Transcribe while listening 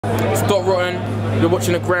You're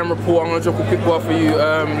watching the Grand Report. I'm gonna drop a quick bar for you.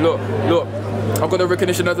 Look. I've got the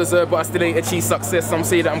recognition I deserve, but I still ain't achieved success. Some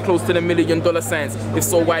say that I'm close to the $1 million signs. If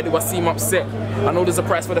so, why do I seem upset? I know there's a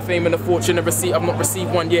price for the fame and the fortune, a receipt. I've not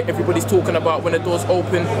received one yet. Everybody's talking about when the doors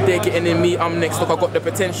open, they're getting in me, I'm next. Look, I got the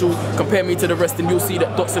potential. Compare me to the rest and you'll see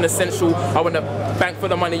that Dot's an essential. I want to bank for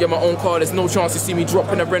the money in my own car. There's no chance to see me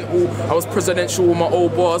dropping a rental. I was presidential with my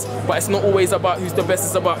old bars, but it's not always about who's the best,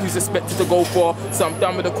 it's about who's expected to go far. So I'm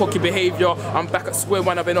done with the cocky behavior. I'm back at square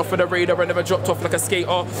one. I've been off of the radar. I never dropped off like a skater.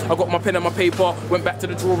 I got my pen and my paper, went back to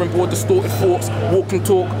the drawing board, distorted thoughts, walk and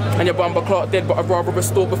talk, and your bumper Clark dead, but I'd rather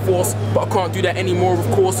restore the force. But I can't do that anymore, of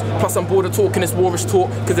course. Plus I'm bored of talking this warish talk,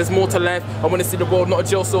 cause there's more to life. I wanna see the world, not a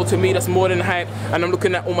jail cell. To me that's more than hype, and I'm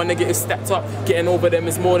looking at all my negatives stacked up. Getting over them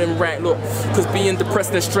is more than right. Look, cause being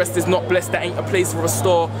depressed and stressed is not blessed. That ain't a place for a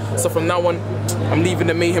star. So from now on, I'm leaving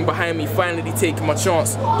the mayhem behind me, finally taking my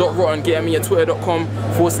chance. .rotten, get me at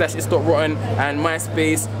twitter.com/it's.rotten, and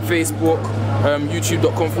MySpace, Facebook,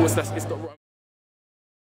 youtube.com/it's.rotten.